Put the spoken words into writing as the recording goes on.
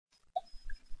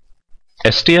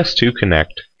SDS2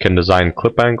 Connect can design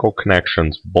clip angle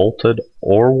connections bolted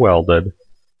or welded,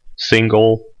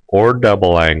 single or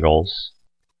double angles,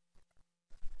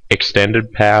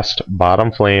 extended past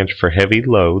bottom flange for heavy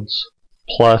loads,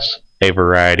 plus a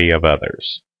variety of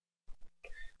others.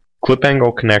 Clip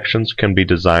angle connections can be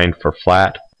designed for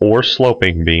flat or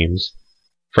sloping beams,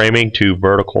 framing to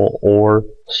vertical or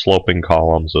sloping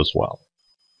columns as well.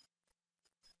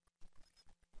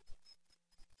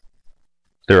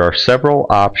 There are several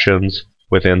options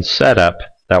within setup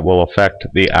that will affect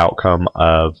the outcome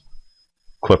of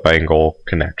clip angle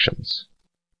connections.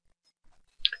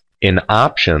 In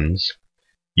options,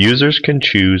 users can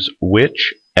choose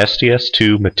which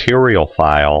SDS2 material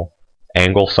file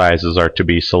angle sizes are to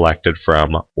be selected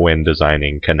from when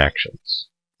designing connections.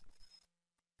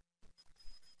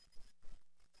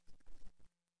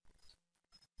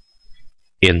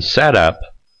 In setup,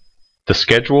 the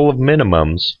schedule of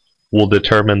minimums will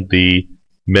determine the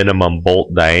minimum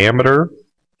bolt diameter,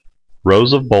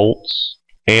 rows of bolts,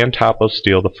 and top of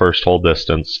steel to first hole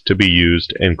distance to be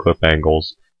used in clip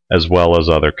angles as well as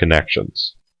other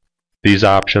connections. These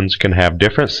options can have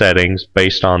different settings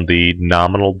based on the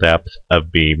nominal depth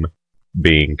of beam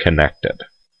being connected.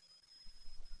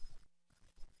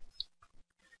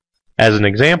 As an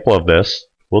example of this,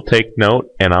 we'll take note,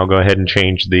 and I'll go ahead and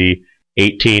change the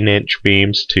 18-inch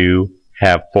beams to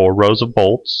have 4 rows of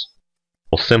bolts.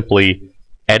 We'll simply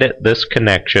edit this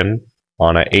connection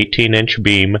on an 18-inch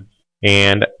beam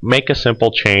and make a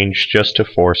simple change just to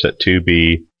force it to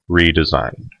be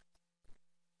redesigned.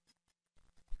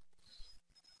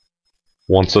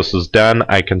 Once this is done,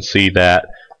 I can see that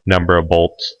number of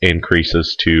bolts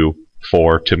increases to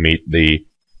 4 to meet the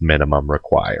minimum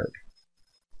required.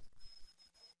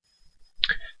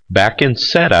 Back in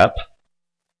setup,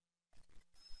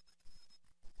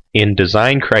 in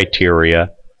design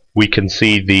criteria, we can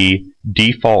see the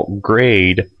default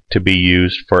grade to be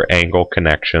used for angle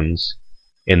connections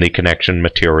in the connection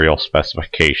material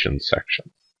specifications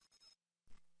section.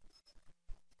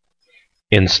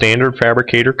 In standard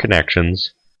fabricator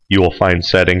connections, you will find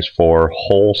settings for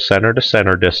hole center to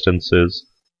center distances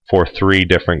for 3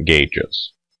 different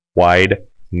gauges: wide,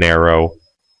 narrow,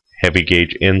 heavy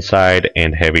gauge inside,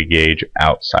 and heavy gauge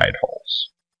outside holes.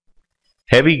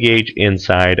 Heavy gauge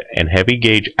inside and heavy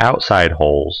gauge outside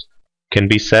holes can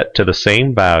be set to the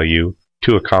same value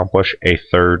to accomplish a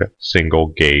third single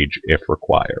gauge if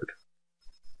required.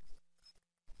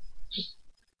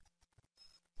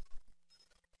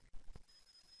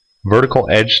 Vertical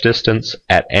edge distance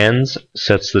at ends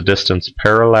sets the distance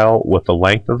parallel with the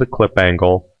length of the clip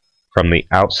angle from the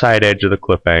outside edge of the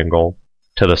clip angle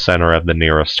to the center of the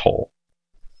nearest hole.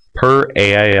 Per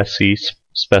AISC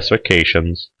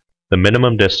specifications, the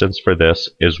minimum distance for this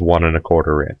is 1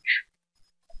 1/4 inch.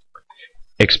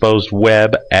 Exposed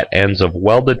web at ends of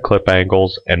welded clip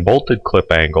angles and bolted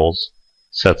clip angles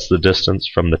sets the distance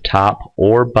from the top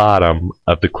or bottom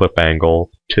of the clip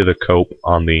angle to the cope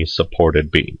on the supported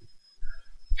beam.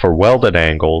 For welded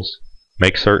angles,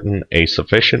 make certain a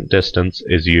sufficient distance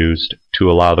is used to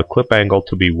allow the clip angle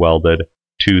to be welded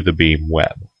to the beam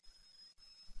web.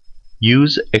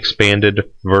 Use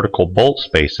expanded vertical bolt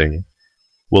spacing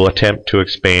will attempt to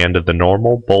expand the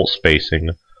normal bolt spacing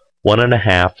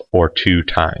 1.5 or 2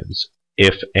 times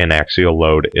if an axial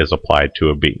load is applied to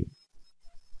a beam.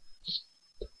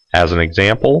 As an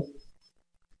example,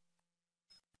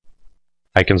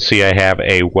 I can see I have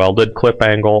a welded clip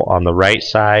angle on the right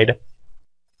side.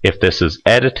 If this is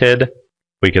edited,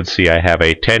 we can see I have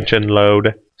a tension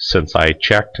load. Since I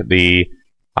checked the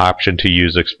option to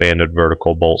use expanded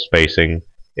vertical bolt spacing,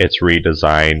 it's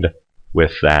redesigned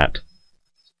with that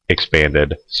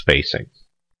expanded spacing.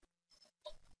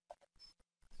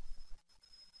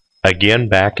 Again,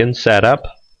 back in setup,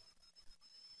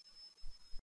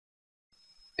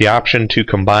 the option to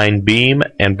combine beam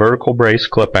and vertical brace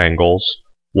clip angles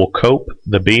will cope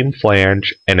the beam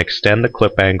flange and extend the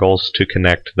clip angles to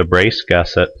connect the brace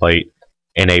gusset plate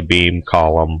in a beam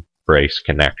column brace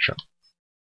connection.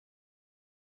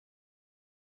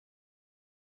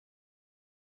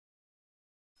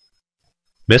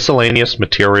 Miscellaneous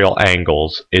material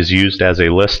angles is used as a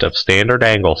list of standard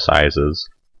angle sizes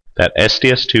that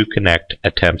SDS2 Connect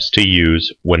attempts to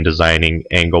use when designing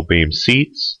angle beam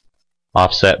seats,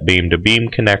 offset beam-to-beam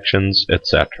connections,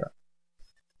 etc.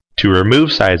 To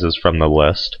remove sizes from the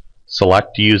list,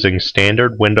 select using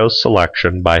standard Windows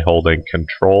selection by holding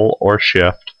Ctrl or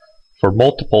Shift for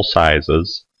multiple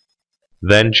sizes,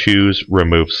 then choose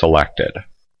Remove Selected.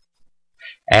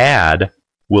 Add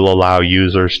will allow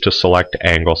users to select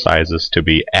angle sizes to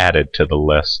be added to the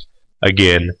list,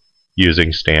 again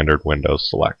using standard Windows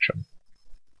selection.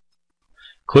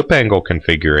 Clip angle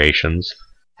configurations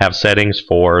have settings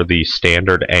for the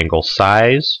standard angle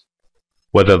size,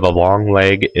 whether the long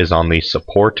leg is on the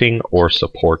supporting or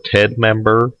supported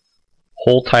member,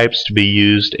 hole types to be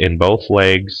used in both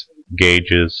legs,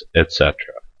 gauges, etc.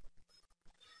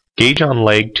 Gauge on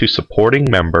leg to supporting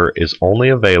member is only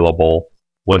available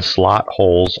when slot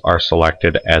holes are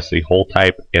selected as the hole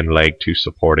type in leg to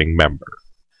supporting member.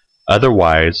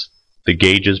 Otherwise, the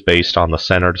gauge is based on the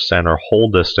center-to-center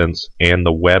hole distance and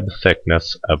the web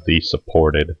thickness of the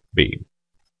supported beam.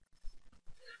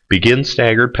 Begin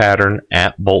staggered pattern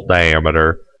at bolt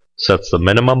diameter sets the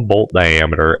minimum bolt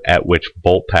diameter at which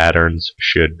bolt patterns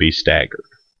should be staggered.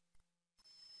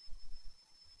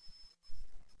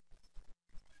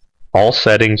 All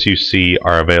settings you see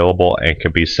are available and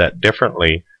can be set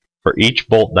differently for each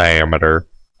bolt diameter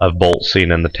of bolts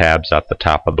seen in the tabs at the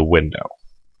top of the window.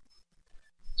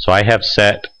 So I have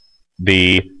set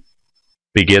the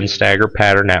begin stagger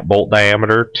pattern at bolt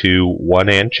diameter to 1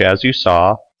 inch as you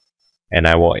saw, and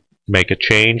I will make a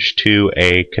change to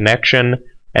a connection,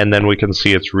 and then we can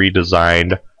see it's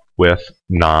redesigned with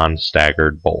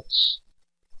non-staggered bolts.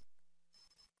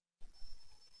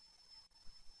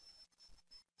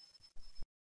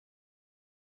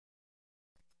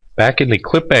 Back in the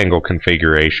clip angle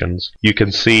configurations, you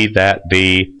can see that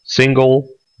the single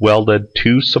welded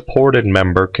to supported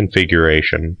member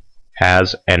configuration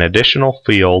has an additional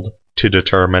field to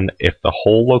determine if the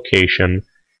hole location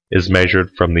is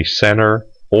measured from the center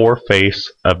or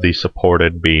face of the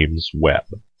supported beam's web.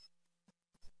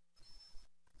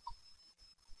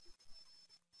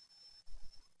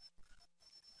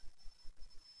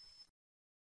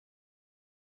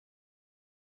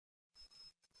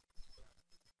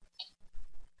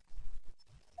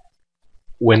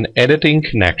 When editing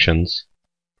connections,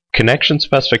 connection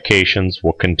specifications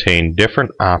will contain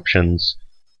different options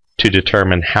to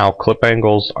determine how clip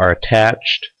angles are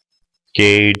attached,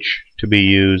 gauge to be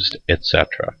used,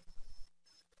 etc.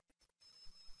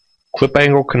 Clip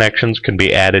angle connections can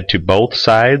be added to both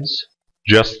sides,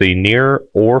 just the near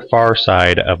or far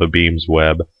side of a beam's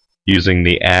web, using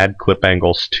the Add Clip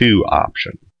Angles To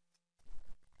option.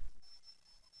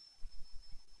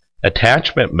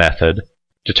 Attachment method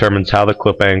determines how the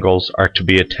clip angles are to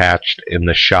be attached in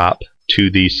the shop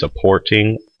to the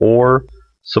supporting or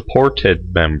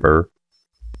supported member,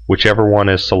 whichever one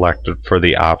is selected for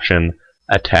the option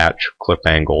Attach Clip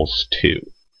Angles To.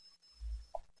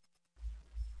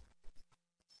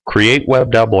 Create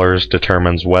Web Doublers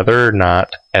determines whether or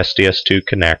not SDS2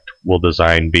 Connect will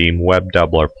design beam web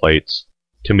doubler plates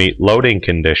to meet loading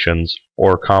conditions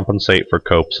or compensate for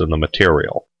copes in the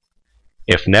material.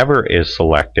 If never is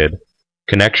selected,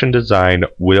 connection design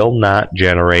will not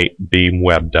generate beam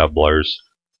web doublers,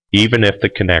 even if the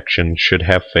connection should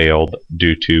have failed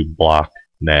due to block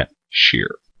net shear.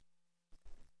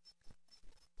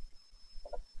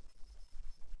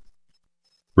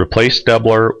 Replace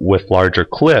doubler with larger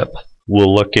clip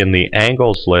will look in the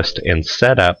angles list in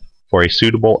setup for a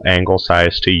suitable angle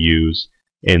size to use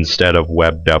instead of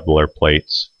web doubler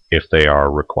plates if they are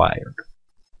required.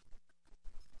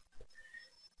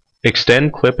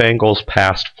 Extend clip angles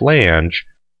past flange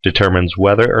determines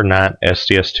whether or not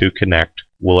SDS2 Connect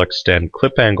will extend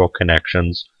clip angle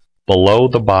connections below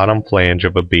the bottom flange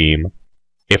of a beam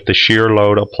if the shear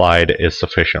load applied is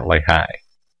sufficiently high.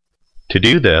 To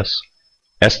do this,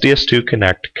 SDS2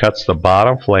 Connect cuts the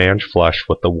bottom flange flush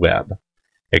with the web,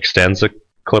 extends the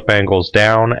clip angles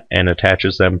down, and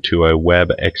attaches them to a web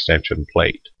extension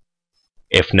plate.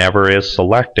 If never is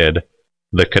selected,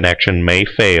 the connection may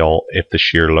fail if the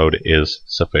shear load is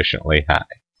sufficiently high.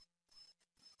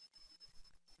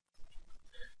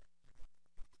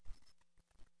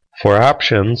 For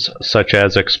options such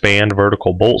as expand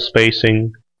vertical bolt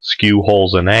spacing, skew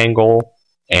holes and angle,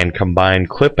 and combine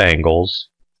clip angles,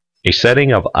 a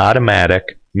setting of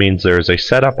automatic means there is a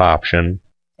setup option,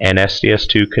 and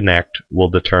SDS2 Connect will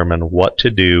determine what to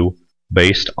do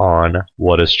based on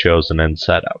what is chosen in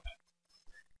setup.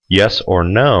 Yes or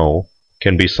no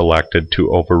can be selected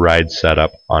to override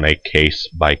setup on a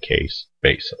case-by-case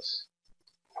basis.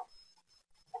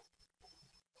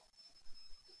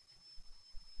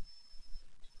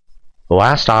 The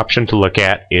last option to look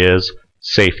at is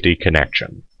safety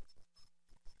connection.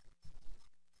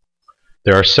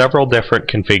 There are several different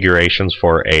configurations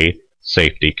for a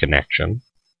safety connection.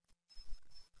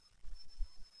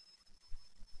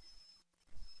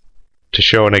 To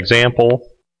show an example,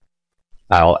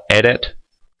 I'll edit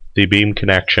the beam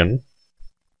connection,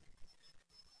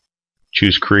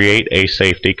 choose Create a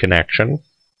Safety Connection,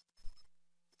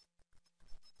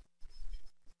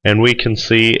 and we can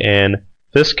see in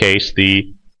this case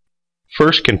the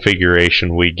first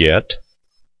configuration we get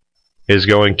is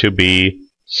going to be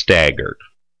staggered.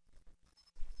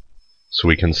 So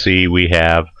we can see we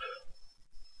have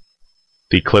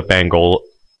the clip angle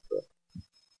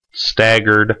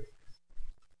staggered.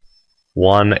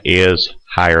 One is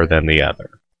higher than the other.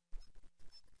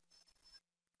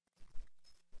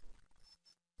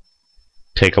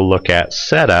 Take a look at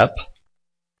setup,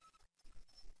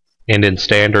 and in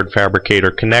standard fabricator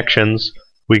connections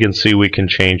we can see we can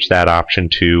change that option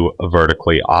to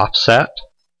vertically offset.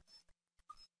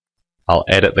 I'll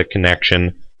edit the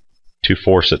connection to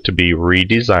force it to be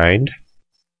redesigned.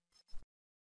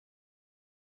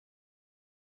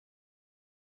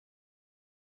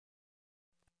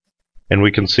 And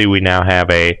we can see we now have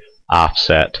a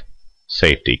offset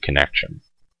safety connection.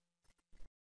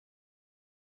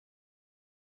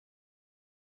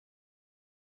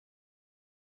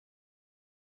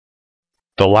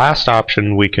 The last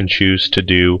option we can choose to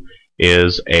do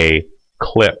is a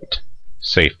clipped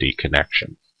safety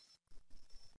connection.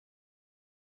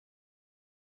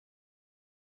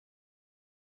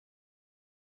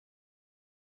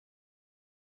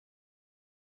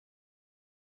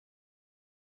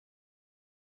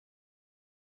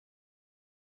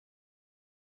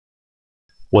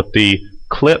 What the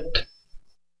clipped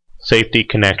safety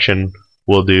connection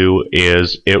will do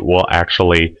is it will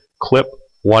actually clip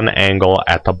one angle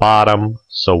at the bottom,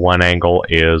 so one angle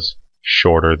is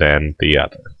shorter than the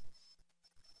other.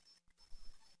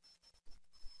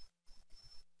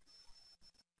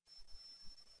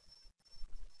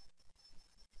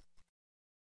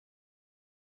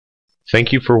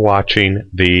 Thank you for watching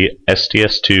the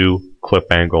SDS2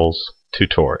 clip angles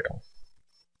tutorial.